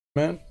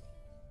Man.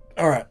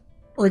 Alright.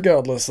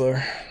 Regardless though.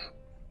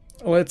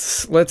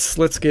 Let's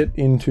get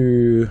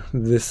into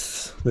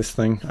this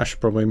thing. I should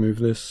probably move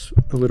this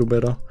a little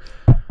better.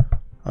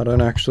 I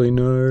don't actually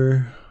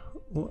know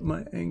what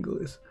my angle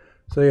is.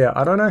 So yeah,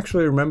 I don't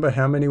actually remember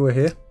how many were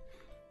here.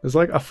 There's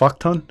like a fuck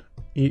ton.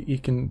 You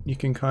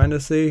can kind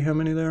of see how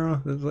many there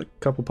are. There's like a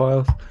couple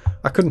piles.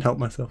 I couldn't help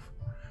myself.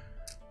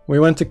 We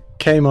went to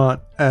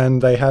Kmart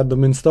and they had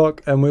them in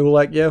stock and we were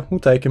like, yeah,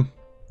 we'll take them.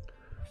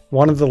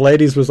 One of the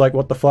ladies was like,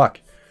 what the fuck?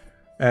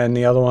 And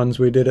the other ones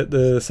we did at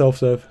the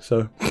self-serve,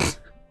 so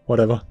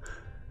whatever.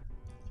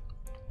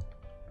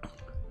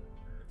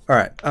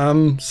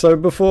 Alright, so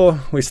before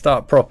we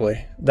start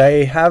properly,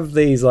 they have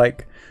these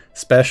like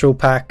special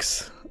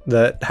packs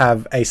that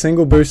have a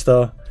single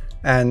booster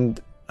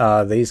and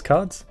these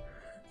cards.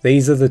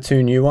 These are the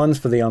two new ones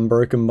for the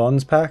Unbroken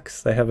Bonds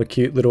packs. They have a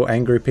cute little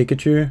angry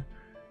Pikachu.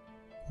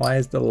 Why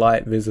is the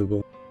light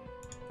visible?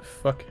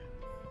 Fuck.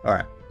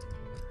 Alright.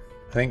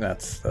 I think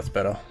that's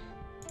better.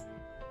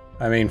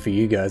 I mean, for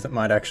you guys, it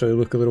might actually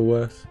look a little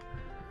worse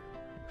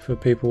for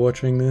people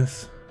watching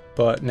this.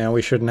 But now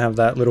we shouldn't have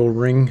that little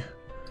ring.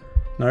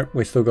 Nope,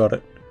 we still got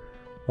it.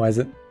 Why is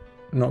it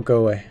not go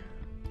away?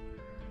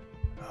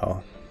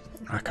 Oh,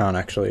 I can't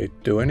actually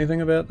do anything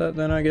about that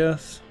then, I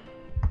guess.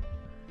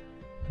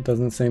 It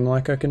doesn't seem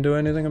like I can do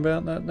anything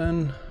about that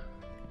then.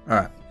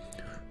 Alright.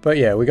 But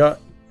yeah, we got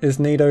this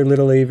neato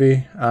little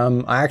Eevee.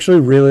 I actually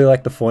really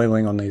like the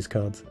foiling on these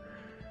cards.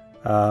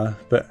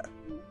 But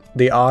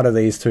the art of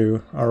these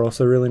two are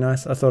also really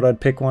nice. I thought I'd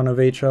pick one of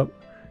each up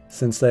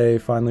since they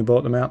finally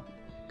bought them out.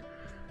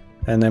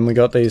 And then we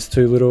got these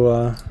two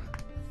little,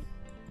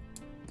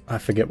 I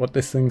forget what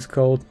this thing's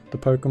called, the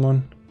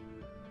Pokemon.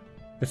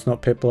 It's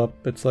not Piplup,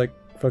 it's like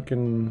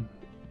fucking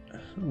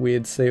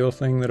weird seal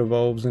thing that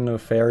evolves into a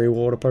fairy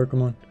water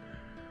Pokemon.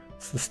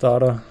 It's the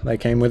starter, they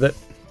came with it,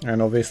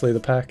 and obviously the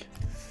pack.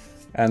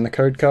 And the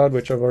code card,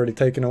 which I've already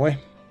taken away.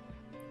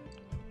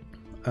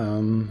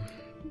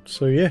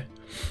 So yeah.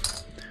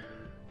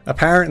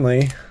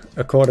 Apparently,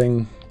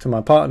 according to my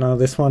partner,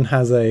 this one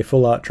has a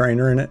full art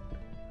trainer in it.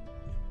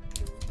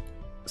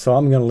 So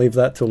I'm going to leave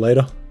that till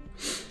later.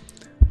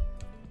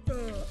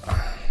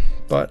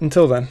 But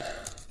until then,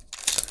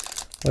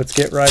 let's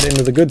get right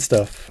into the good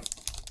stuff.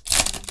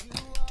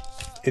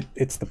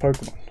 It's the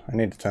Pokemon. I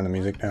need to turn the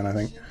music down, I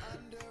think.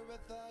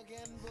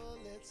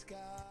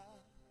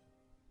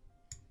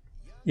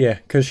 Yeah,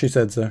 because she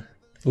said so.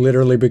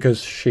 Literally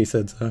because she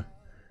said so.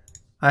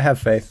 I have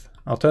faith.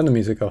 I'll turn the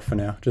music off for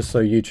now, just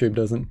so YouTube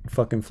doesn't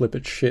fucking flip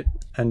its shit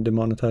and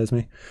demonetize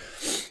me.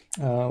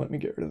 Let me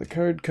get rid of the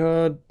code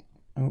card.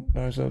 Oh,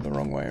 those are the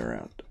wrong way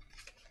around.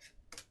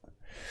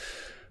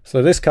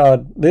 So this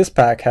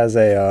pack has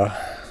a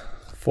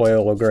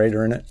foil or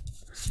grader in it.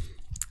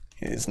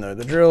 You just know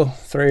the drill.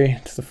 3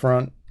 to the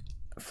front,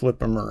 flip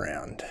them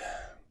around.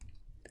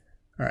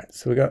 Alright,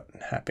 so we got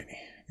Happy.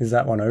 Is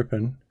that one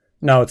open?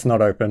 No, it's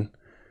not open.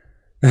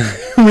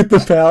 With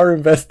the power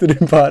invested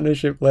in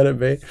partnership, let it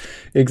be.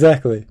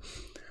 Exactly.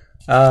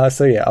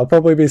 So yeah, I'll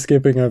probably be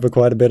skipping over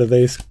quite a bit of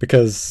these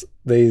because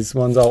these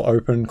ones I'll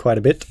open quite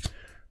a bit.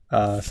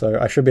 So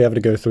I should be able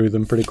to go through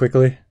them pretty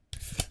quickly.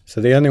 So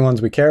the only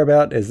ones we care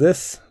about is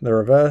this, the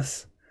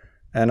reverse,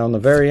 and on the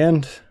very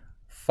end,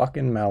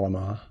 fucking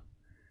Malamar.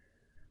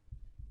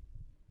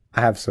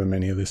 I have so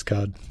many of this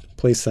card.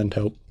 Please send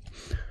help.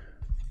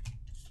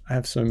 I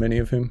have so many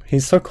of him.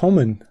 He's so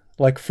common.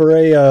 Like for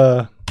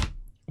a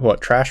what,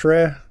 trash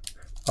rare?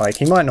 Like,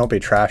 he might not be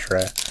trash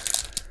rare,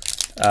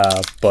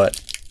 but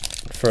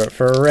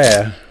for a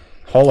rare,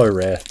 holo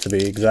rare to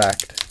be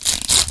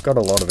exact, got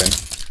a lot of him.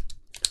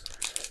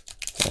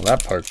 Well,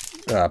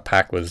 that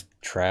pack was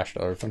trash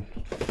to open.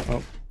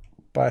 Oh,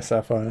 bye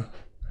Sapphire.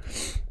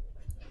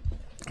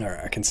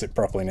 Alright, I can sit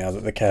properly now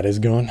that the cat is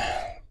gone.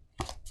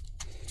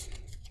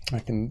 I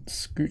can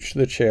scooch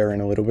the chair in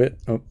a little bit.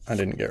 Oh, I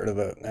didn't get rid of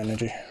the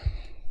energy.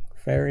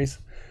 Fairies.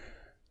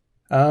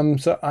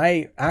 So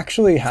I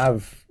actually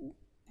have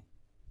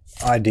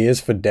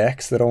ideas for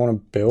decks that I want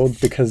to build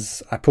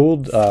because I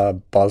pulled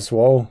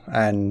Buzzwole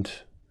and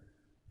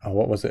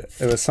what was it?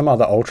 It was some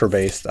other Ultra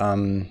Beast. I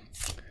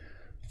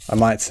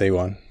might see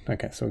one.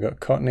 Okay, so we got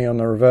Cottony on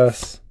the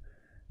reverse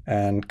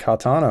and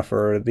Kartana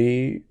for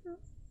the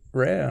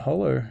rare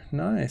holo.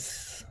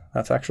 Nice.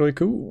 That's actually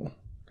cool.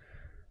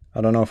 I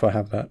don't know if I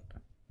have that.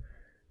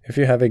 If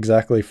you have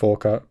exactly 4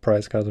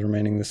 prize cards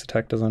remaining, this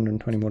attack does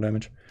 120 more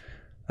damage.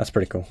 That's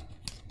pretty cool.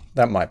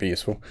 That might be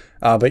useful.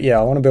 But yeah,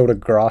 I want to build a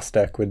grass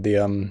deck with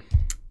the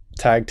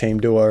tag team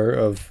duo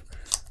of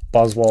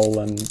Buzzwole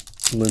and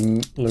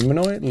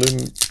Luminoid?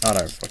 I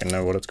don't fucking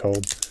know what it's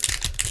called.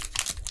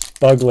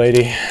 Bug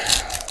Lady.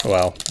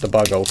 Well, the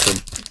Bug Ultra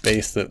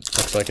Beast that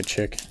looks like a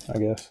chick, I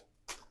guess.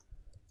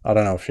 I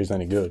don't know if she's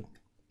any good.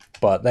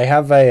 But they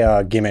have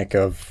a gimmick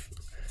of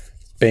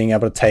being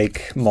able to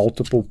take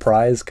multiple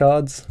prize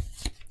cards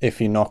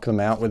if you knock them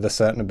out with a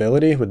certain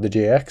ability, with the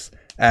GX.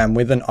 And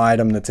with an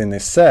item that's in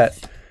this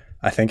set,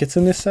 I think it's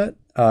in this set,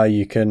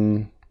 you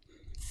can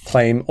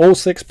claim all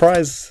 6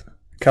 prize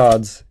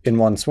cards in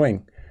one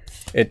swing.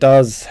 It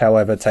does,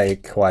 however,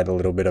 take quite a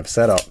little bit of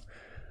setup.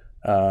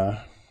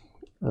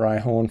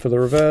 Rhyhorn for the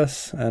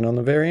reverse, and on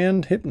the very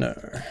end,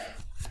 Hypno.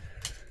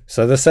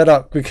 So the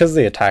setup, because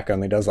the attack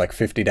only does like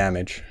 50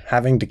 damage,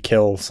 having to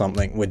kill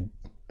something with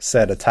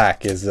said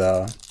attack is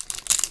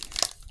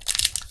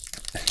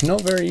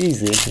not very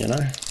easy, you know?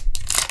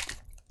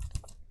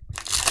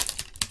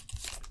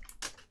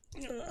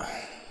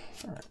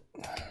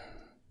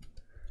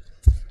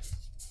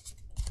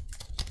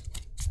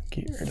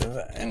 Get rid of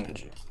that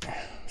energy.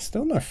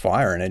 Still no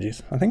fire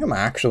energies. I think I'm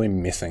actually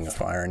missing a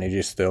fire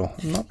energy still.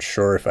 I'm not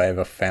sure if I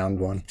ever found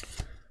one.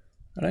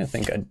 I don't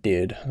think I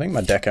did. I think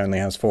my deck only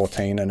has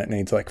 14 and it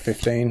needs like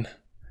 15.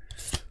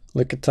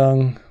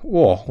 Lickitung.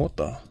 Whoa, what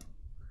the?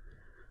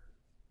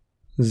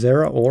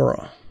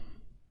 Zeraora.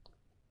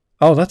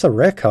 Oh, that's a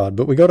rare card,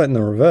 but we got it in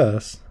the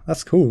reverse.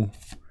 That's cool.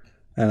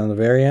 And on the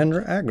very end,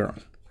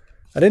 Aggron.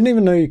 I didn't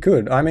even know you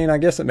could. I mean, I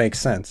guess it makes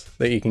sense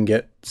that you can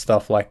get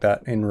stuff like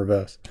that in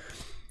reverse.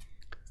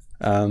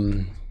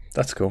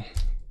 That's cool.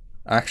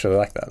 I actually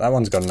like that. That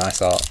one's got a nice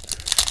art.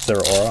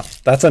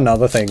 Zeraora. That's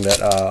another thing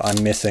that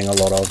I'm missing a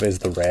lot of is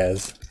the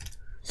rares.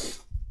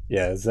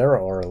 Yeah,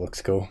 Zeraora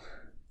looks cool.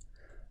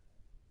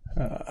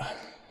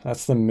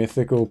 That's the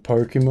mythical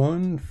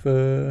Pokemon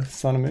for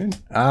Sun and Moon.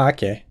 Ah,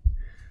 okay.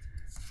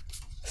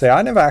 See,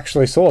 I never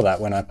actually saw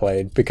that when I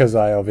played because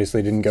I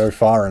obviously didn't go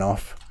far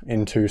enough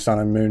into Sun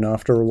and Moon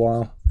after a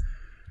while.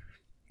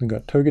 We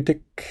got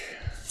Togetic,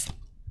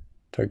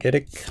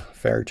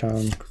 Fairy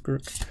Charm.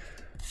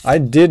 I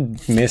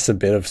did miss a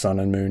bit of Sun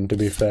and Moon, to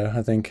be fair,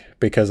 I think,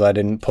 because I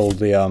didn't pull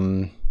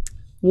the,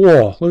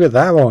 Whoa, look at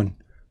that one.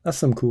 That's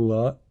some cool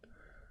art.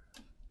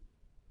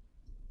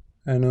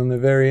 And on the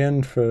very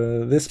end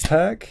for this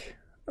pack,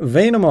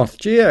 Venomoth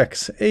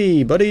GX.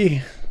 Hey,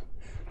 buddy.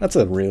 That's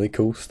a really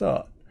cool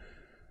start.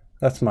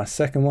 That's my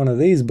second one of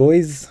these,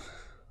 boys.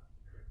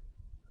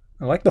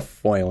 I like the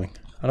foiling.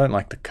 I don't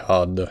like the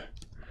card, though.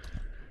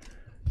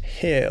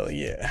 Hell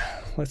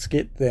yeah. Let's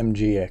get them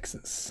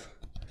GXs.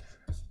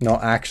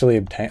 Not actually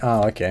obtain.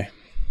 Oh, okay.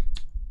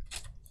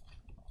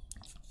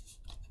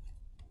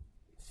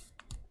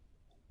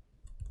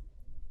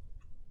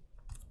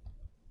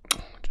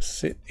 Just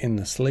sit in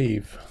the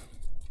sleeve.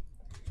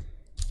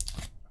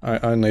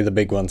 Only the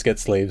big ones get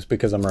sleeves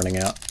because I'm running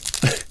out.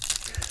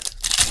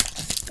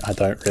 I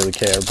don't really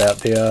care about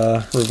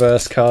the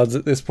reverse cards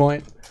at this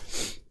point.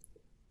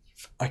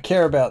 I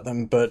care about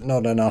them, but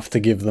not enough to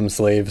give them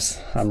sleeves.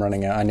 I'm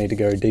running out. I need to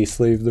go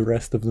de-sleeve the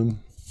rest of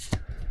them.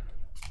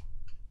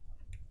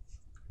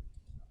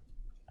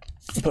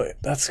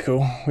 But that's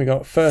cool. We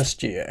got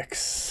first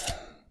GX.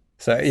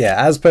 So yeah,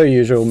 as per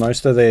usual,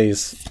 most of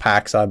these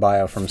packs I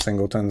buy are from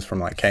singletons, from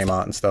like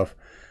Kmart and stuff.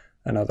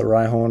 Another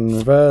Rhyhorn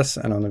reverse,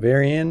 and on the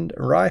very end,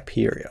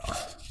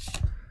 Rhyperior.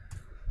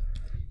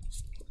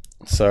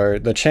 So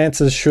the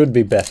chances should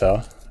be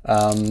better.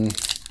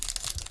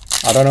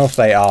 I don't know if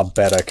they are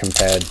better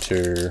compared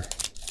to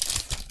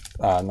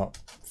not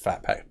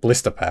fat pack,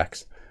 blister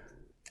packs.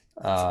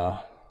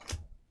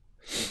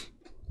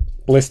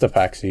 Blister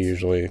packs are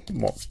usually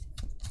what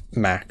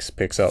Max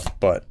picks up,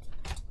 but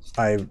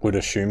I would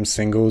assume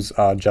singles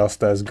are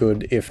just as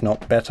good, if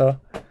not better.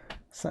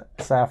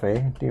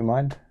 Safi, do you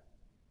mind?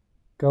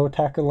 Go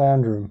attack a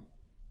lounge room.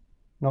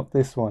 Not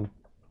this one.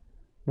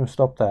 No,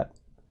 stop that.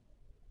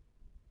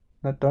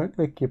 No, don't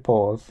lick your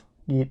paws.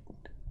 Yeet.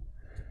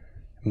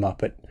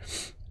 Muppet.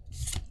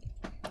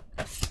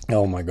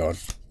 Oh my god.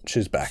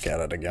 She's back at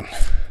it again.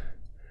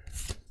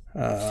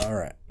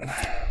 Alright.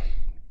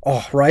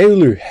 Oh,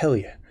 Riolu. Hell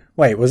yeah.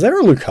 Wait, was there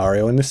a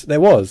Lucario in this? There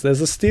was.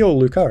 There's a steel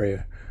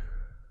Lucario.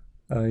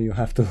 You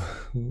have to...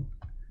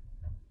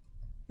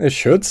 It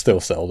should still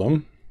sell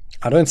them.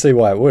 I don't see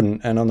why it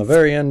wouldn't. And on the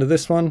very end of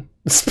this one,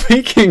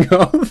 speaking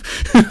of...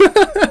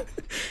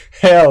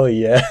 Hell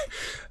yeah.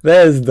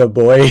 There's the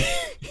boy.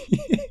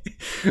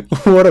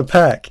 What a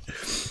pack.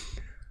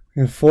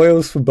 And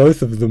foils for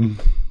both of them.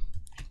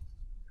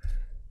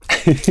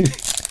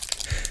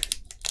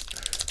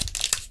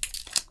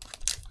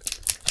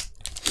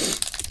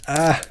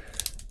 Ah.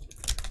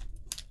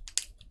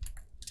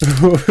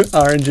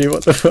 RNG,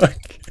 what the fuck?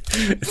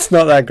 It's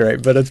not that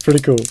great, but it's pretty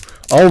cool.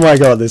 Oh my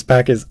god, this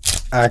pack is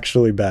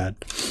actually bad.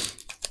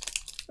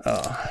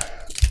 Oh.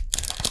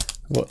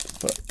 What the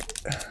fuck?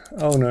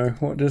 Oh no,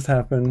 what just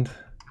happened?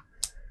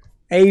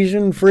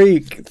 Asian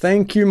Freak,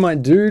 thank you my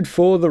dude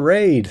for the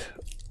raid.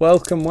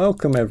 Welcome,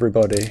 welcome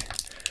everybody.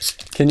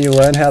 Can you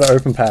learn how to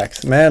open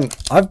packs? Man,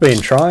 I've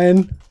been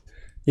trying.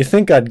 You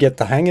think I'd get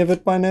the hang of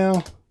it by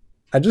now?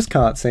 I just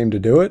can't seem to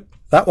do it.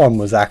 That one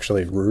was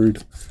actually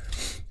rude.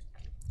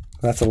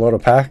 That's a lot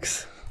of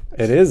packs.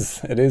 It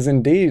is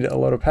indeed a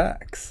lot of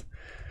packs.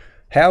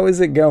 How is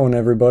it going,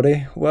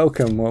 everybody?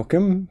 Welcome,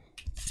 welcome.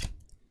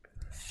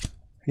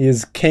 He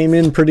came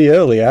in pretty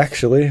early,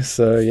 actually,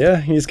 so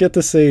yeah, you get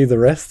to see the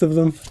rest of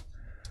them.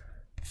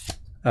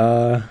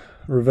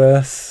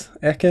 Reverse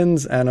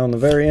Ekans, and on the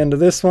very end of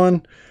this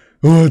one,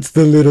 oh, it's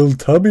the little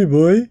tubby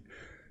boy.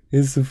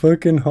 It's the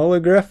fucking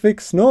holographic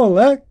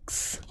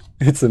Snorlax.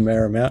 It's a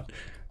Maramount.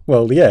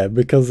 Well, yeah,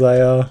 because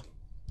I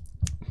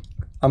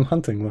I'm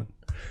hunting one.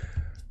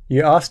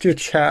 You asked your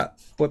chat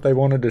what they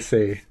wanted to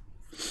see.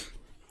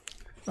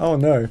 Oh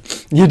no.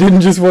 You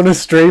didn't just want to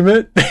stream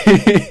it?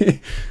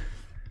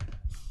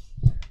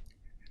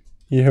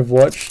 You have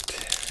watched...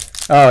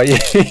 Oh yeah.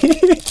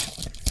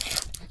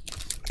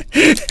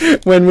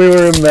 When we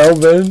were in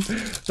Melbourne.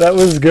 That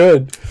was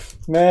good.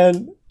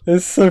 Man,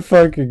 it's so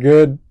fucking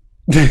good.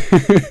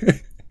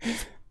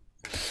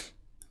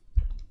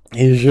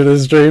 You should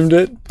have streamed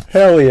it.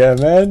 Hell yeah,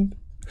 man.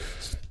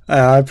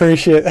 I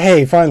appreciate...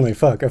 Hey, finally,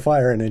 fuck, a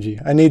fire energy.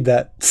 I need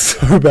that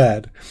so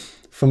bad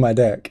for my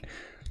deck.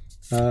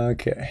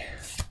 Okay.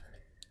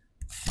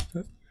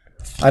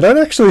 I don't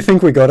actually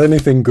think we got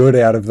anything good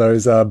out of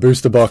those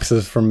booster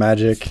boxes from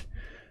Magic.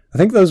 I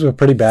think those were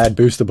pretty bad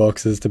booster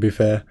boxes, to be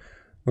fair.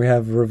 We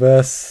have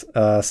reverse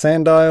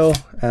Sandile,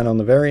 and on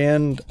the very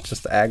end,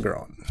 just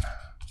Aggron.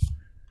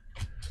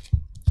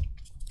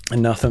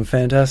 And nothing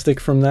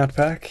fantastic from that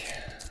pack.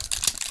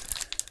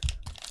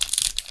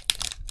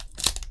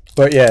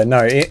 But yeah,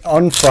 no,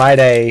 on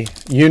Friday,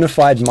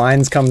 Unified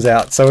Minds comes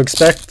out, so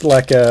expect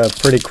like a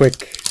pretty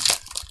quick,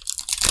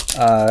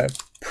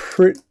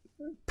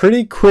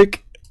 pretty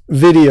quick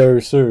video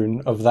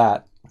soon of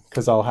that,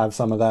 because I'll have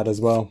some of that as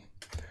well.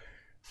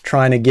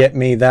 Trying to get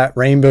me that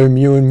Rainbow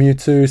Mew and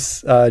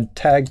Mewtwo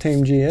Tag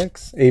Team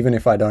GX, even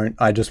if I don't,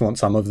 I just want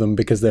some of them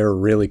because they're a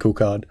really cool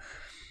card.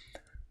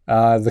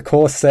 The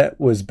core set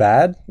was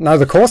bad. No,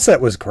 the core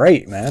set was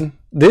great, man.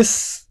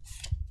 This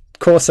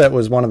core set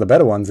was one of the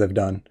better ones they've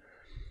done.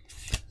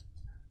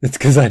 It's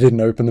because I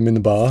didn't open them in the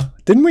bar.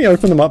 Didn't we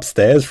open them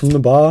upstairs from the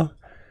bar?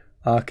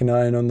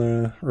 Arcanine on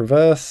the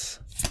reverse.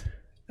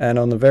 And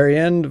on the very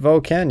end,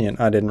 Volcanion.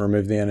 I didn't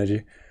remove the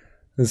energy.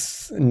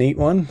 This is a neat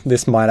one.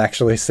 This might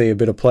actually see a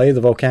bit of play,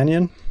 the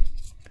Volcanion.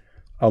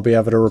 I'll be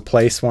able to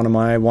replace one of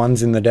my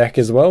ones in the deck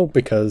as well,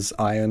 because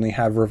I only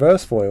have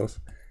reverse foils.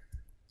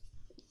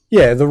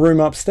 Yeah, the room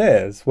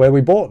upstairs, where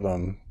we bought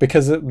them.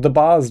 Because the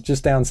bar's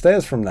just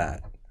downstairs from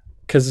that.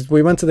 Because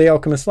we went to the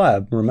Alchemist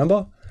Lab,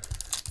 remember?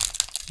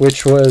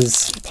 Which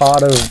was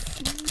part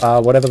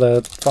of whatever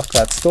the fuck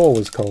that store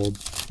was called.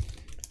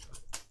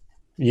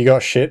 You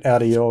got shit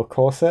out of your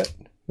core set?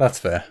 That's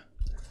fair.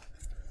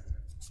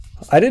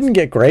 I didn't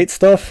get great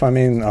stuff. I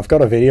mean, I've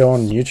got a video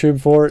on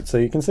YouTube for it, so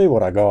you can see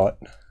what I got.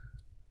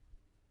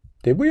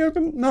 Did we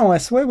open? No, I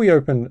swear we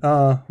opened.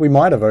 We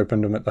might have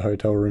opened them at the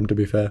hotel room, to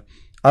be fair.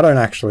 I don't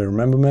actually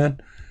remember,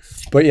 man.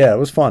 But yeah, it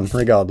was fun,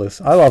 regardless.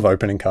 I love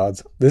opening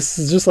cards. This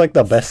is just like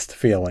the best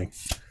feeling.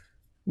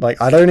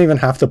 Like, I don't even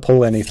have to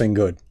pull anything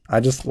good.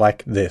 I just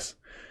like this.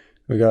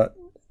 We got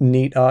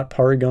Neat Art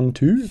Porygon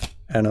 2,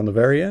 and on the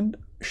very end,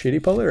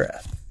 Shitty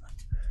Poliwrath.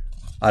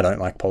 I don't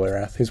like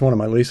Poliwrath. He's one of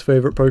my least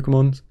favorite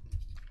Pokemons.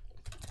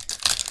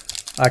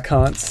 I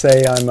can't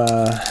say I'm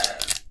a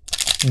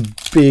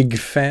big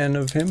fan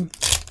of him.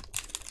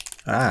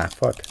 Ah,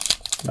 fuck.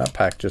 That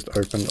pack just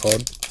opened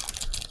odd.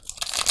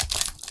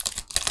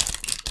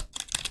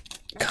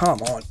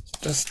 Come on.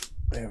 Just,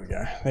 there we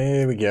go.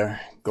 There we go.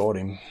 Got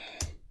him.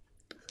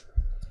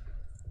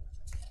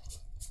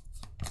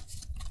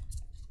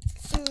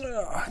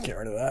 Get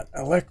rid of that.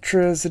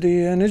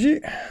 Electricity energy.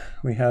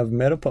 We have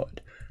Metapod.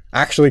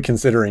 Actually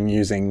considering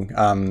using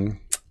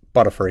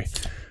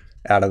Butterfree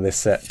out of this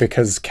set,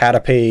 because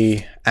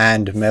Caterpie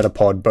and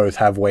Metapod both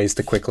have ways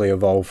to quickly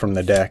evolve from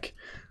the deck,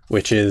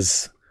 which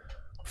is,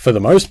 for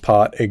the most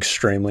part,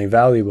 extremely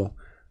valuable.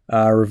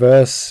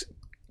 Reverse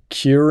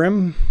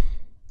Kyurem.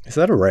 Is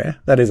that a rare?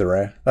 That is a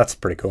rare. That's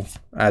pretty cool.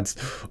 Adds...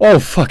 Oh,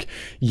 fuck.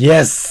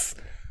 Yes!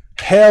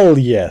 Hell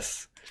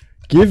yes!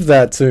 Give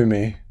that to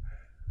me.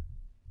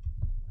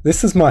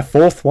 This is my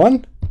fourth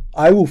one.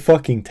 I will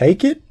fucking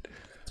take it.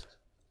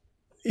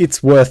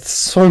 It's worth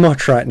so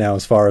much right now,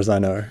 as far as I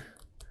know.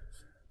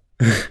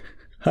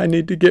 I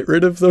need to get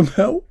rid of them.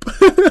 Help.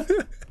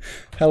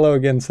 Hello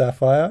again,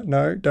 Sapphire.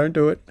 No, don't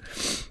do it.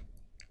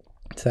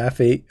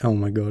 Sappy. Oh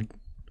my god.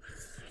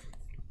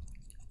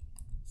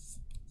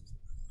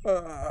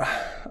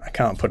 I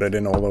can't put it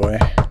in all the way.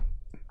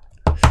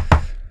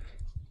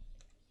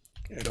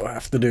 It'll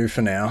have to do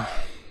for now.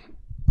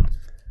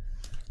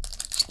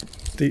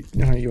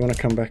 No, you want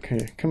to come back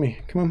here? Come here.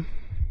 Come on.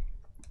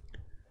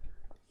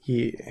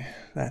 Yeah,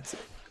 that's it.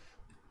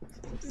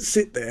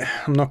 Sit there.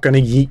 I'm not going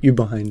to yeet you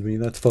behind me.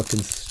 That's fucking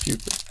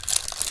stupid.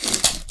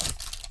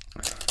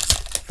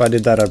 If I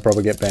did that, I'd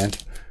probably get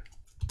banned.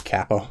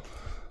 Kappa.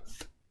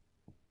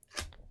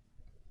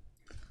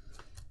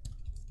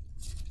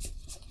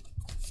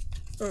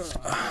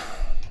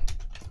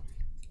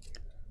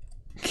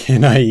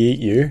 Can I eat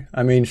you?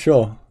 I mean,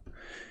 sure.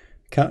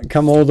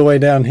 Come all the way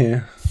down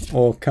here.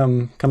 Or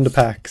come to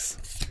PAX.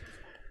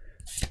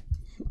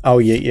 I'll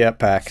yeet you at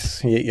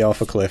PAX. Yeet you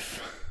off a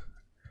cliff.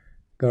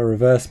 Got a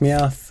reverse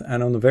Meowth,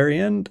 and on the very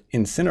end,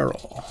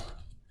 Incineroar.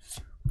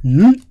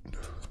 Yeet!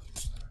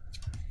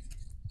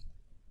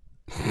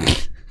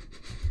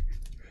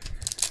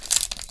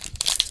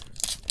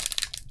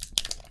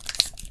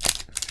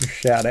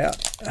 Shout out.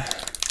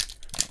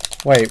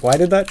 Wait, why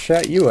did that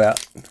shout you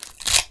out?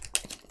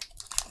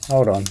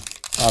 Hold on.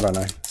 I don't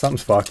know.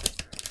 Something's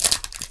fucked.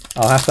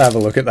 I'll have to have a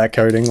look at that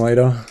coding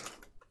later.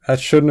 That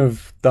shouldn't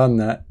have done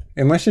that.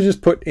 Unless you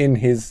just put in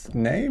his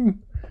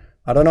name?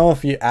 I don't know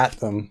if you at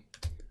them.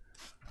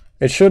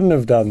 It shouldn't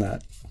have done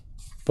that.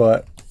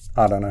 But,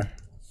 I don't know.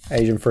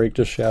 Asian Freak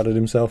just shouted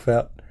himself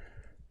out.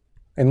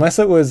 Unless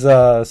it was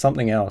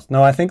something else.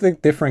 No, I think the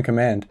different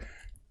command.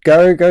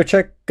 Go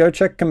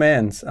check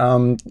commands.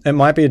 It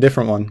might be a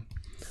different one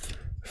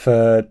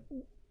for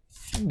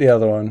the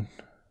other one.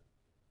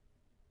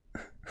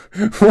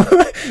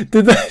 What?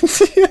 Did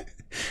that?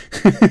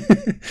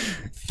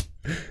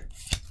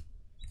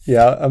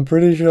 Yeah, I'm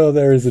pretty sure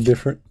there is a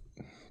different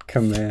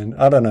command.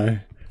 I don't know.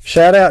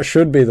 Shout out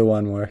should be the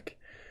one work.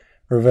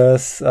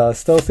 Reverse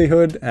Stealthy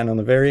Hood, and on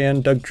the very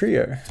end, Doug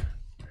Trio.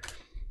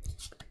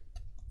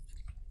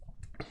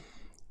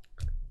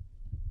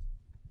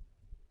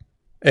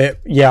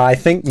 Yeah, I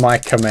think my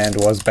command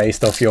was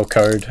based off your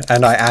code,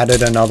 and I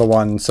added another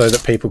one so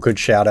that people could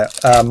shout out.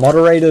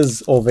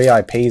 Moderators or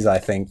VIPs, I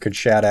think, could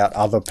shout out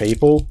other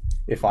people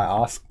if I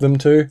asked them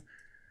to.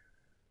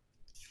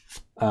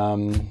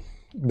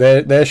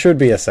 There should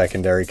be a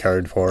secondary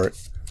code for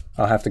it.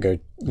 I'll have to go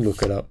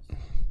look it up.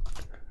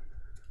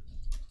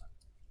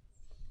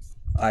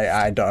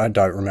 I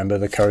don't remember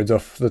the codes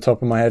off the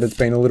top of my head. It's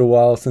been a little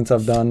while since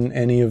I've done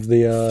any of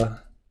that.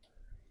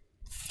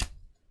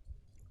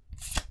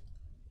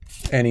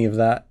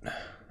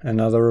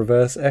 Another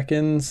reverse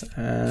Ekans,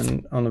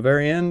 and on the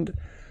very end,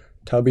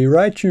 Tubby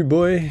Raichu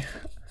boy.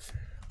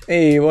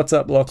 Hey, what's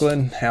up,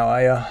 Lachlan? How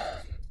are ya?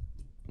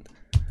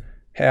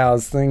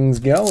 How's things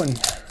going?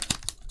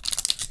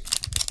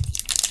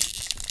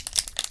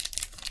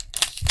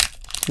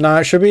 No,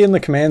 it should be in the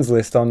commands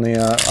list on the,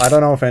 I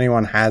don't know if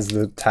anyone has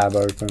the tab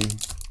open.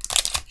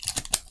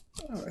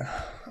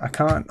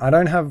 I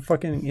don't have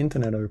fucking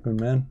internet open,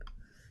 man.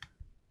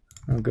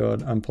 Oh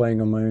god, I'm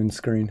playing on my own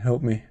screen,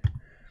 help me.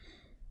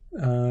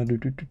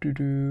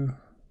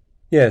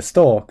 Yeah,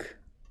 Stalk.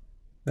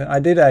 I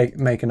did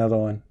make another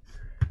one.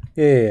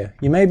 Yeah,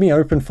 you made me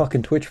open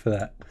fucking Twitch for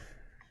that.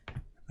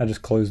 I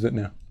just closed it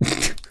now.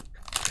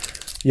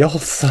 Y'all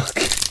suck.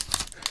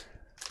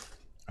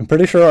 I'm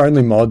pretty sure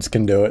only mods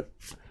can do it.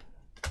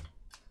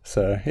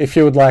 So, if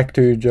you would like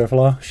to,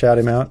 Jofla, shout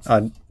him out.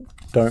 I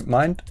don't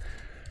mind.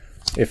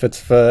 If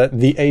it's for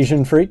the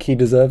Asian Freak, he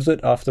deserves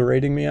it after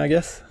raiding me, I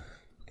guess.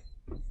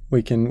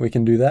 We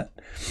can do that.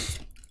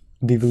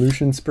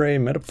 Devolution Spray,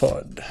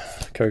 Metapod,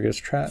 Koga's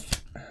Trap.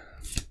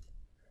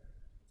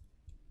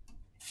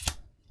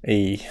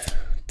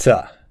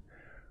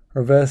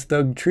 Reverse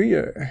Doug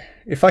Trio.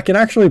 If I can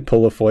actually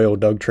pull a foil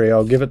Doug Trio,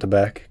 I'll give it to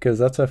Beck, because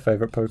that's her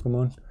favourite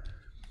Pokemon.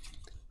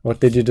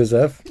 What did you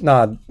deserve?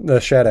 Nah, the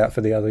shout out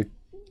for the other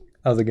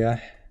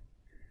guy.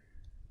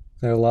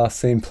 They were last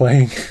seen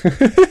playing.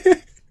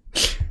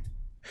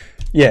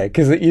 Yeah,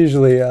 because it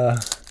usually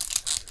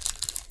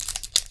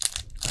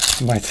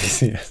my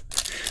TCS.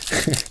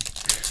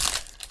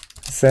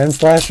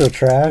 Sandslash or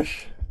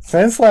trash?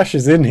 Sandslash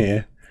is in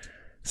here.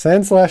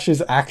 Sandslash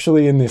is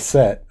actually in this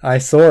set. I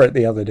saw it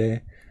the other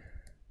day.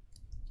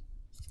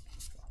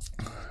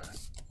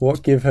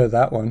 What give her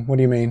that one? What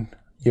do you mean?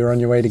 You're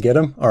on your way to get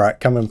them? Alright,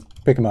 come and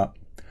pick them up.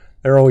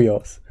 They're all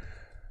yours.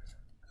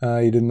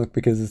 You didn't look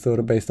because it's sort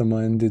of based on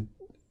mine. Did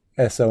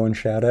SO and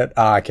shout out?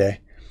 Ah, okay.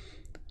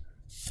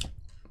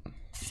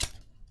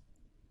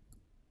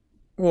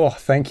 Oh,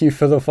 thank you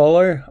for the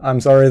follow. I'm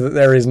sorry that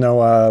there is no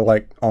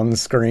like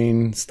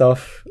on-screen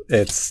stuff.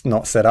 It's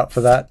not set up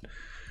for that.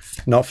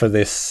 Not for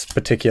this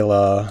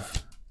particular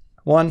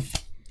one.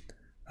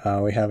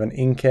 We have an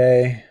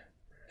Inkay.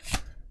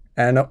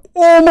 And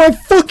oh my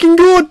fucking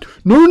god!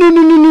 No,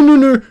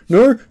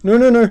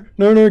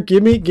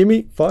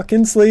 gimme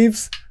fucking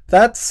sleeves.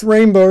 That's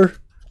rainbow.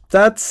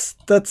 That's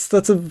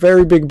a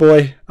very big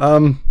boy.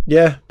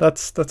 Yeah,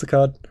 that's a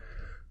card.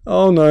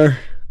 Oh no.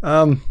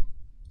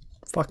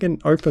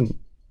 Fucking open.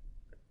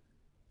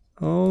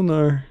 Oh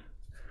no.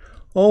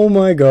 Oh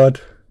my god.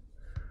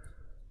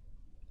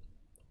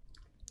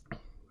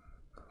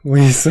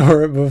 We saw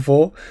it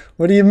before?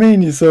 What do you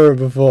mean you saw it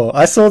before?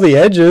 I saw the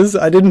edges.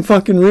 I didn't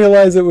fucking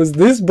realize it was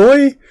this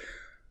boy.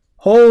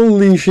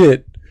 Holy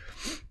shit.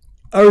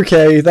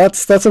 Okay,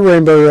 that's a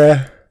rainbow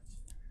rare.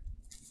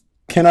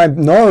 Can I?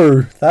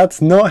 No,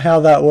 that's not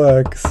how that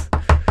works.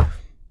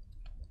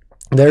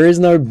 There is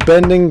no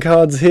bending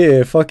cards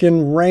here.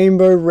 Fucking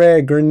rainbow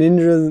rare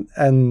Greninja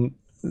and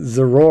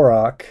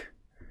Zoroark.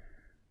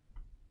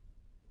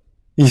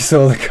 You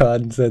saw the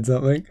card and said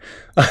something.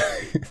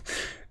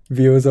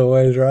 Viewers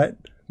always right.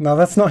 No,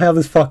 that's not how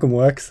this fucking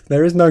works.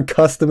 There is no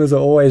customers are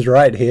always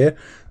right here.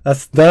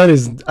 That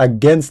is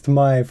against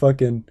my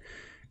fucking...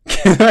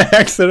 Can I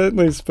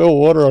accidentally spill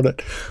water on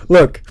it?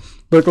 Look.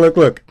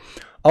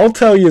 I'll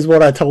tell you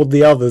what I told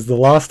the others the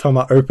last time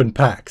I opened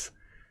packs.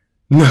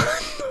 No,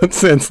 not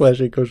Sandslash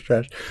equals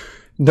trash.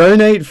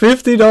 Donate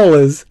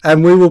 $50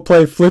 and we will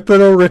play Flip It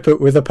or Rip It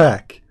with a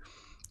pack.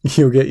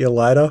 You'll get your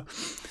lighter.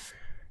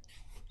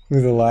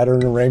 With a lighter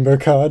and a rainbow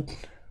card.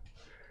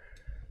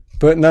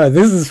 But no,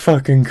 this is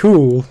fucking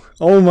cool.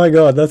 Oh my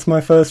god, that's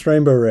my first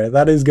rainbow rare.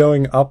 That is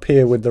going up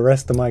here with the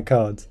rest of my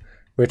cards.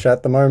 Which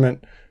at the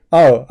moment,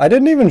 Oh, I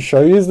didn't even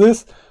show you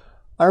this.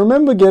 I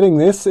remember getting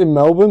this in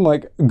Melbourne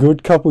like a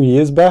good couple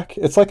years back.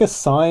 It's like a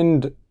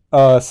signed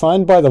by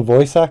the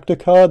voice actor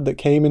card that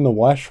came in the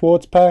Weiss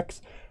Schwartz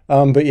packs.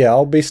 But yeah,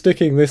 I'll be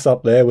sticking this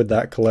up there with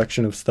that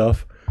collection of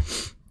stuff.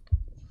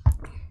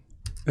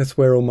 That's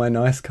where all my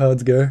nice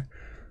cards go.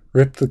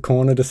 Rip the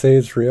corner to see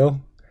it's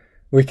real.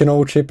 We can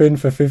all chip in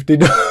for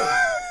 $50.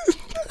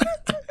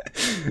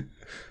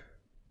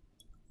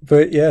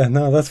 But yeah,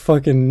 no, that's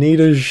fucking neat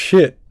as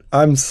shit.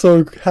 I'm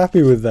so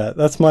happy with that.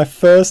 That's my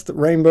first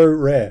rainbow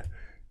rare.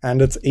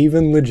 And it's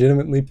even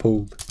legitimately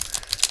pulled.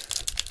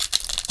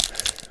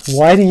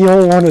 Why do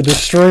y'all want to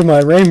destroy my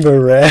rainbow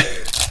rare?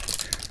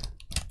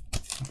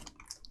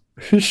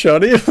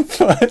 Shoddy of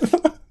 5.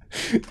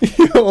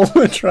 Y'all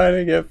are trying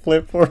to get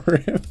flip for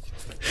him.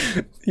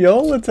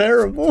 Y'all are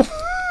terrible.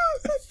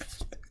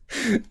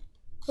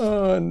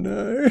 Oh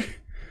no.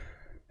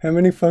 How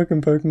many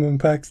fucking Pokemon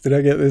packs did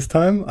I get this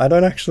time? I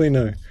don't actually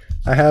know.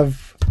 I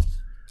have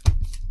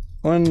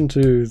 1,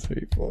 2,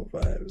 3, 4,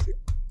 5, 6,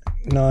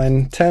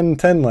 9,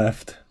 10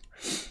 left.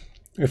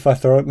 If I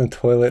throw it in the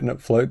toilet and it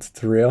floats,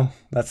 it's real.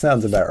 That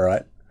sounds about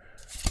right.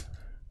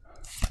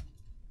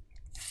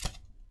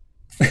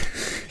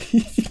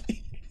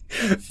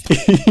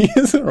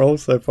 These are all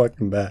so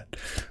fucking bad.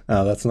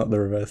 Oh, that's not the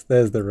reverse.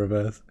 There's the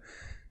reverse.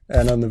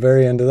 And on the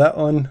very end of that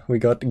one, we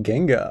got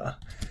Gengar.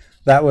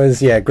 That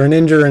was, yeah,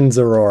 Greninja and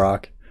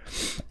Zoroark.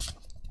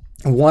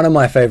 One of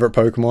my favorite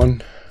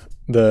Pokemon,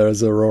 the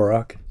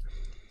Zoroark.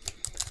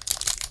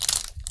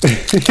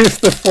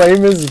 If the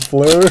flame is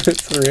blue,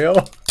 it's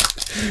real.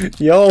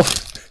 Y'all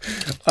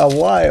are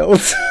wild.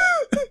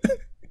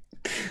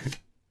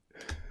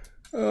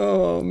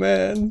 Oh,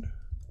 man.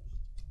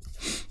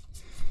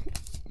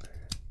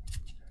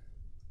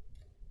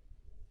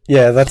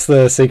 Yeah, that's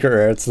the secret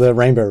rare. It's the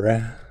rainbow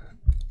rare.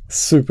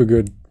 Super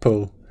good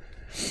pull.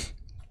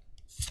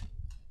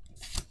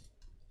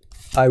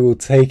 I will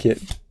take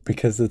it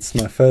because it's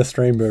my first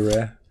rainbow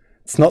rare.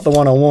 It's not the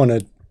one I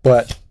wanted,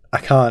 but I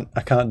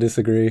can't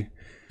disagree.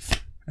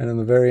 And in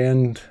the very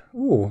end,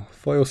 ooh,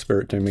 foil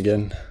Spiritomb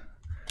again.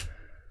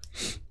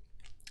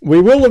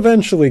 We will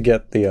eventually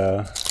get the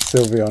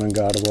Sylveon and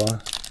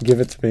Gardevoir. Give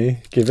it to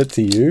me. Give it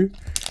to you.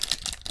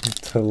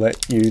 To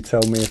let you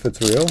tell me if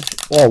it's real.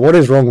 Oh, what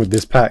is wrong with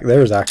this pack?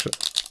 There is actually...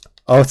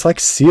 Oh, it's like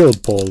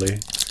sealed poorly.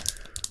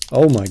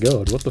 Oh my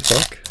god, what the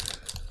fuck?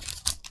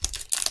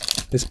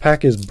 This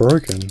pack is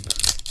broken.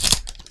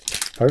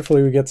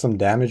 Hopefully we get some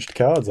damaged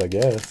cards, I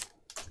guess.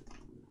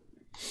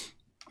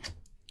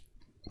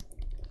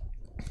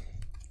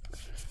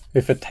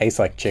 If it tastes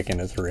like chicken,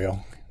 it's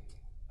real.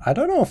 I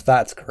don't know if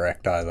that's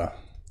correct either.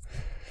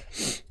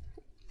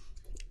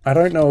 I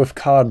don't know if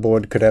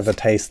cardboard could ever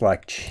taste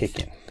like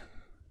chicken.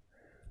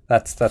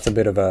 That's a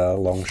bit of a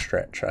long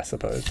stretch, I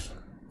suppose.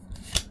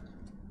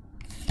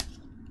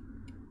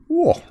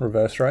 Whoa,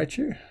 reverse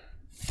Raichu.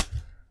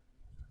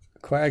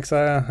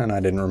 Quagsire, and I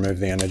didn't remove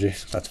the energy.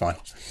 That's fine.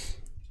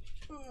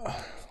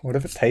 What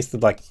if it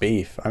tasted like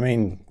beef? I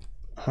mean,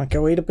 I'd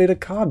go eat a bit of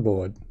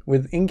cardboard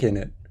with ink in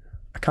it.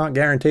 I can't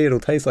guarantee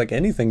it'll taste like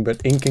anything but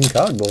ink and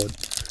cardboard.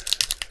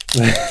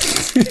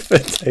 If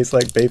it tastes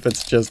like beef,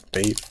 it's just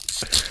beef.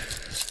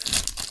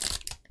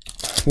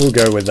 We'll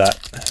go with that.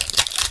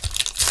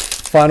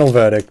 Final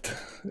verdict.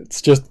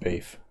 It's just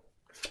beef.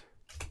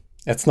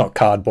 It's not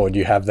cardboard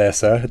you have there,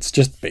 sir. It's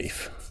just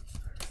beef.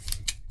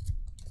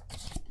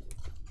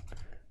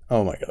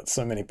 Oh my god,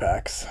 so many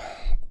packs.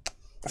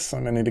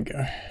 So many to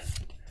go.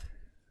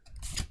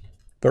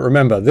 But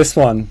remember, this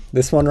one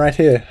right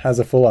here has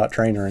a full art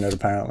trainer in it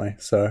apparently.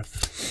 So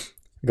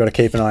you've got to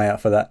keep an eye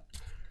out for that.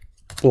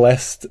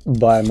 Blessed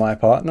by my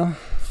partner.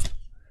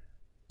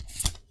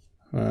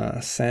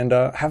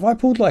 Sander. Have I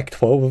pulled like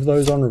 12 of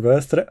those on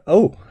reverse today?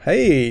 Oh,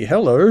 hey,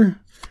 hello.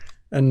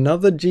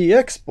 Another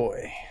GX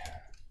boy.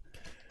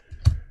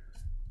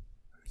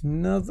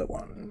 Another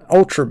one.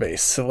 Ultra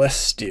Base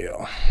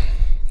Celestial.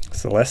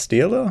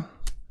 Celestialer?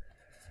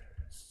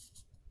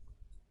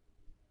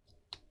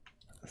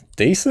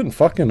 Decent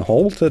fucking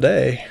haul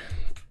today.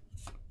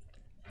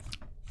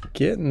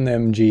 Getting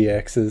them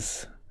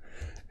GXs.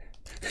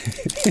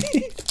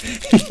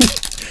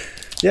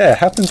 Yeah, it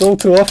happens all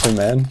too often,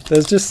 man.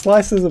 There's just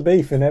slices of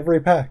beef in every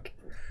pack.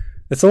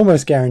 It's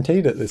almost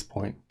guaranteed at this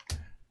point.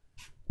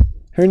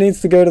 Who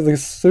needs to go to the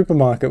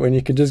supermarket when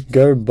you could just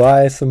go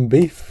buy some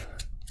beef?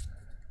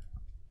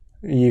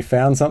 You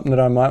found something that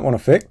I might want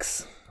to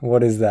fix?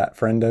 What is that,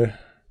 friendo?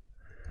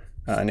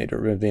 Oh, I need to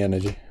remove the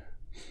energy.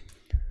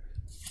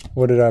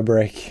 What did I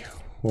break?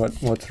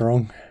 What's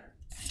wrong?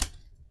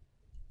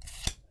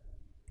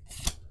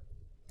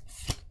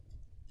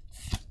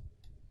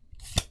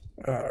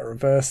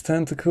 Reverse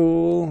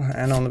Tentacle,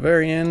 and on the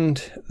very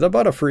end, the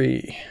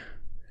Butterfree.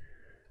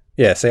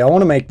 Yeah, see, I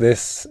want to make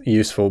this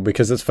useful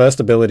because its first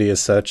ability is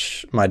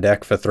search my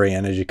deck for 3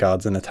 energy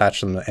cards and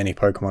attach them to any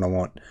Pokemon I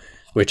want,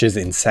 which is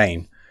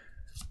insane.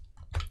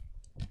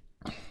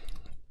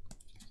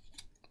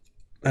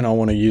 And I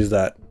want to use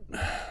that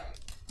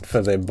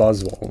for their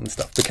Buzzwole and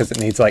stuff because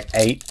it needs like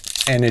 8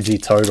 energy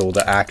total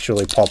to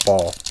actually pop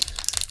off.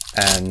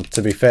 And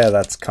to be fair,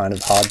 that's kind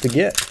of hard to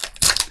get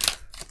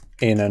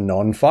in a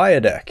non-fire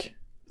deck.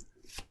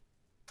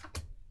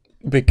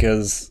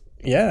 Because,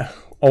 yeah,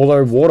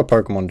 although water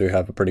Pokemon do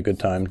have a pretty good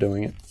time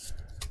doing it.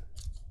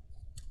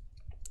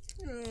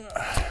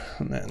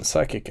 And then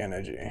Psychic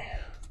Energy.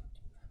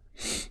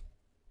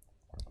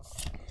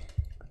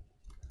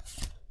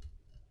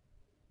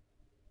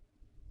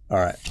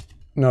 Alright,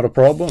 not a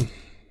problem.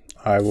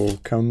 I will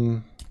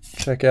come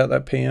check out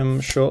that PM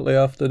shortly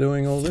after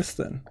doing all this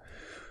then.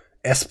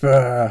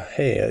 Esper,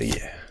 hell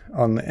yeah.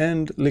 On the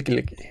end, licky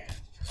licky.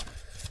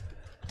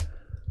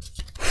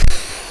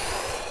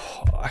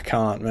 I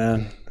can't,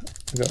 man.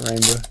 I got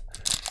Rainbow.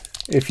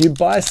 If you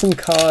buy some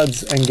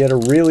cards and get a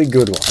really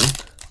good one,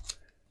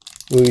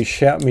 will you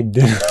shout me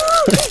down?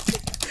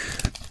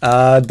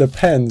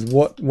 Depends.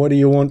 What do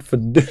you want for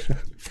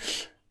dinner?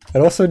 It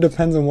also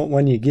depends on what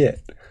one you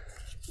get.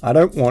 I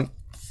don't want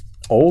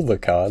all the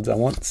cards. I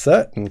want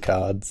certain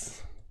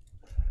cards.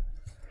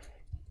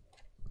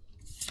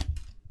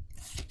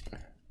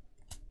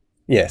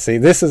 Yeah, see,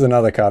 this is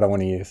another card I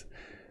want to use.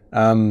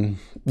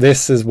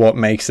 This is what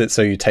makes it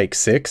so you take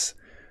 6.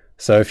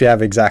 So if you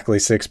have exactly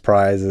 6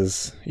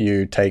 prizes,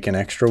 you take an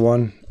extra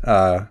one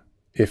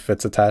if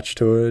it's attached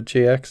to a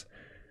GX.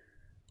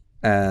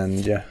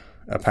 And yeah,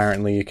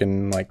 apparently you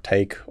can like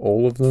take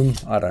all of them.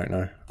 I don't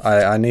know.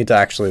 I need to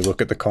actually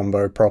look at the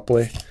combo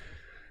properly.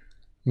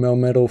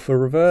 Melmetal for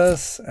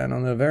reverse, and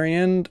on the very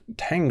end,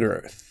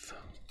 Tangrowth.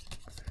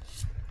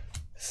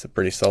 It's a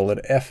pretty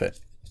solid effort.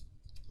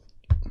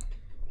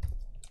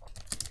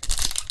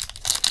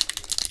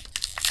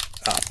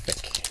 Ah,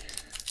 thick.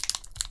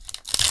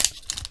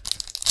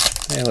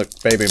 Hey, look,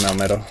 baby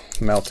Melmetal,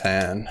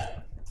 Meltan.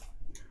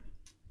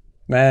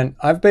 Man,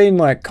 I've been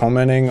like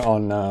commenting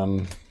on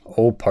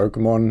all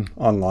Pokemon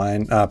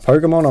online,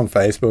 Pokemon on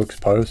Facebook's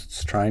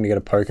posts, trying to get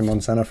a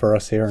Pokemon Center for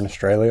us here in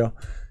Australia.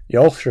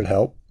 Y'all should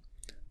help.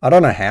 I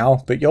don't know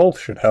how, but y'all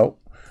should help.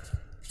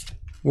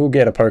 We'll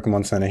get a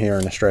Pokemon Center here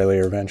in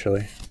Australia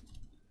eventually.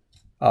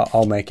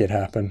 I'll make it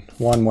happen,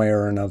 one way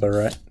or another,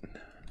 right?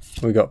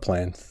 We got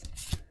plans.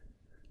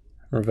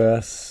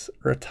 Reverse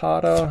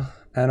Rattata.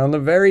 And on the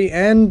very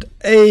end,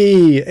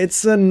 hey,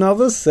 it's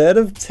another set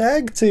of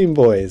tag team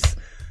boys.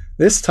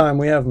 This time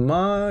we have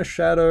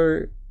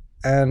Marshadow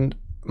and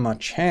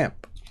Machamp.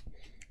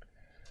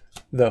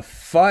 The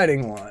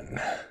fighting one.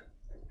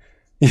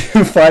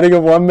 You're fighting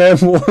a one-man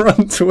war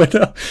on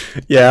Twitter.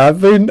 Yeah, I've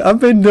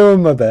been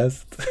doing my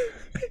best.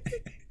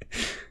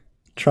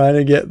 Trying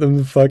to get them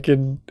to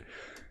fucking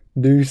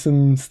do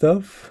some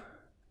stuff.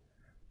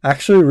 I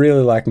actually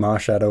really like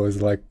Marshadow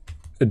as like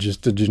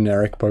just a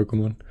generic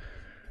Pokemon.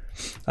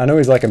 I know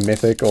he's like a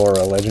mythic or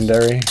a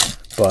legendary,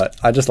 but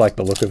I just like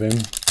the look of him.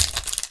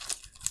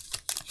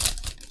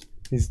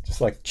 He's just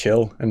like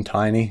chill and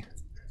tiny.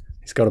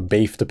 He's got a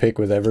beef to pick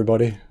with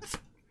everybody.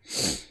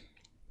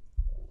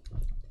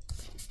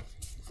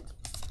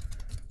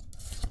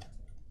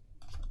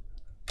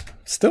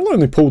 Still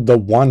only pulled the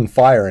one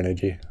fire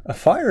energy. A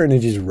fire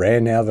energy is rare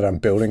now that I'm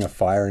building a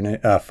fire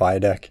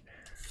deck.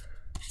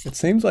 It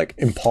seems like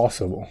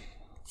impossible.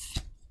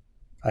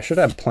 I should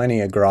have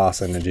plenty of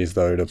grass energies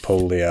though to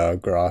pull the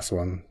grass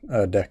one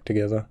deck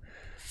together.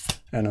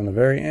 And on the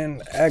very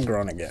end,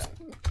 Aggron again.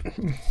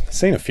 I've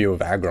seen a few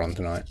of Aggron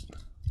tonight.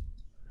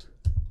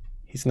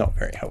 He's not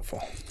very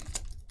helpful.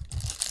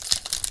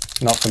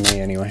 Not for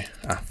me anyway.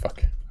 Ah,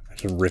 fuck. I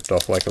just ripped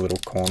off like a little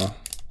corner.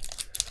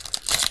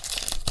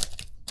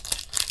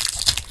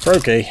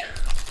 Froakie.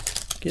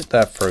 Get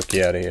that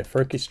Froakie out of here.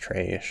 Froakie's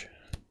trash.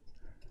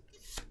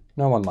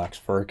 No one likes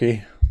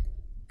Froakie.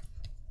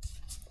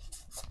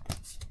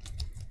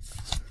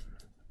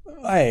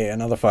 Hey,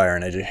 another fire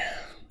energy.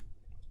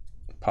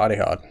 Party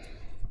hard.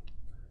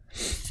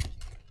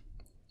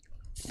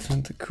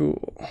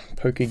 Tentacool.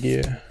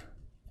 Pokegear.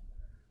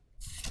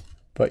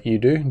 But you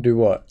do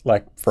what?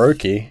 Like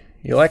Froakie?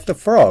 You like the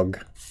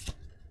frog?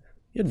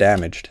 You're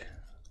damaged.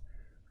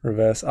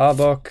 Reverse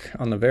Arbok.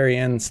 On the very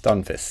end,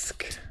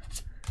 Stunfisk.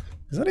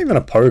 Is that even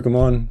a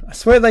Pokemon? I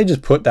swear they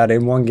just put that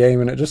in one game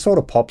and it just sort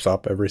of pops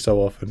up every so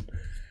often.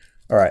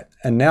 Alright,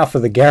 and now for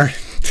the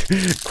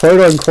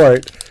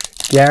quote-unquote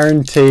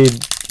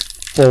guaranteed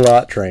full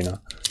art trainer.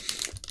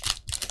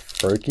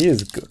 Froakie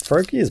is good.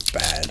 Froakie is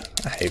bad.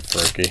 I hate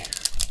Froakie.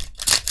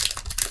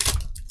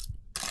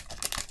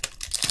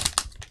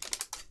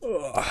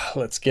 Ugh,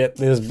 let's get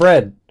this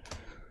bread.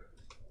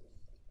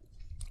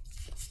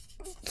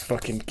 Let's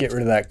fucking get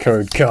rid of that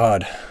code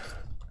card.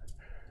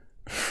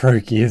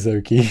 Froakie is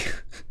okay.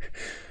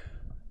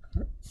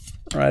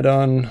 Right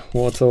on,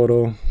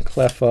 Wartortle,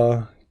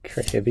 Cleffa,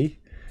 Krabby,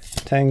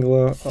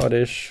 Tangler,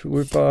 Oddish,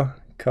 Wooper,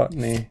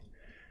 Cottony,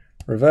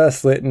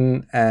 Reverse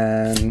Litten,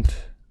 and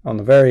on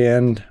the very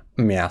end,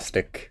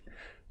 Meowstic.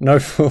 No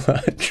full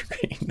art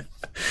trainer.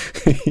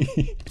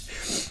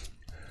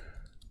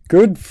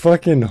 Good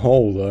fucking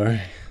haul though.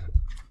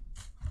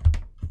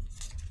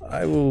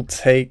 I will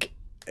take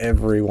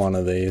every one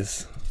of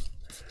these.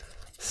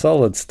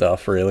 Solid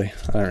stuff, really.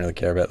 I don't really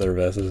care about the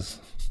reverses.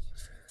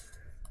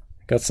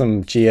 Got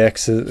some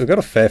GXs. We've got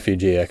a fair few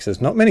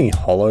GXs. Not many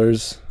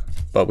hollows.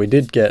 but we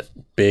did get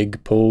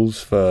big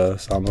pulls for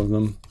some of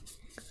them.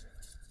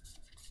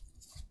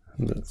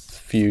 There's a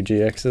few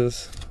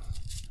GXs.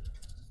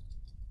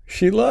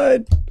 She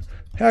lied.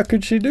 How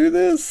could she do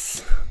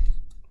this?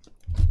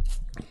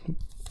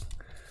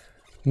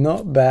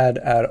 Not bad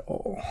at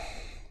all.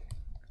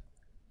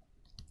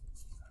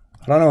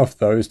 I don't know if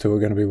those two are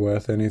going to be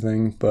worth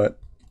anything, but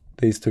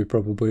these two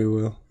probably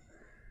will.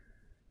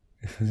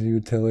 If you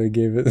would tell her, he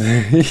gave it.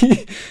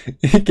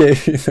 He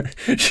gave you.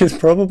 She's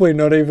probably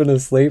not even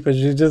asleep, and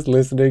she's just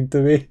listening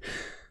to me.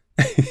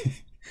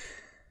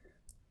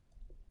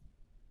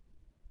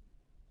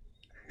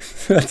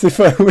 That's if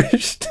I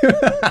wish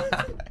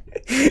to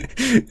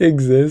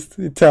exist.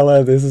 You tell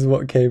her this is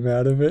what came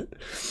out of it.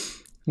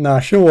 Nah,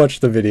 she'll watch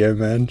the video,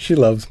 man. She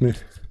loves me.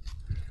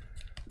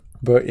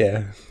 But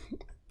yeah.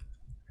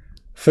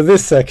 For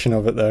this section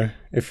of it, though,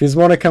 if you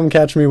want to come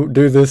catch me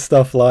do this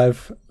stuff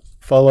live,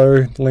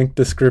 follow, link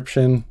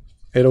description.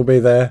 It'll be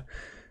there.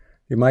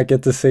 You might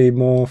get to see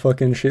more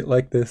fucking shit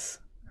like this.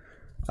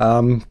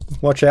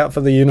 Watch out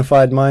for the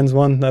Unified Minds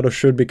one. That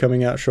should be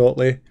coming out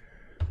shortly.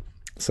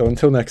 So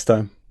until next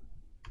time,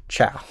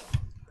 ciao.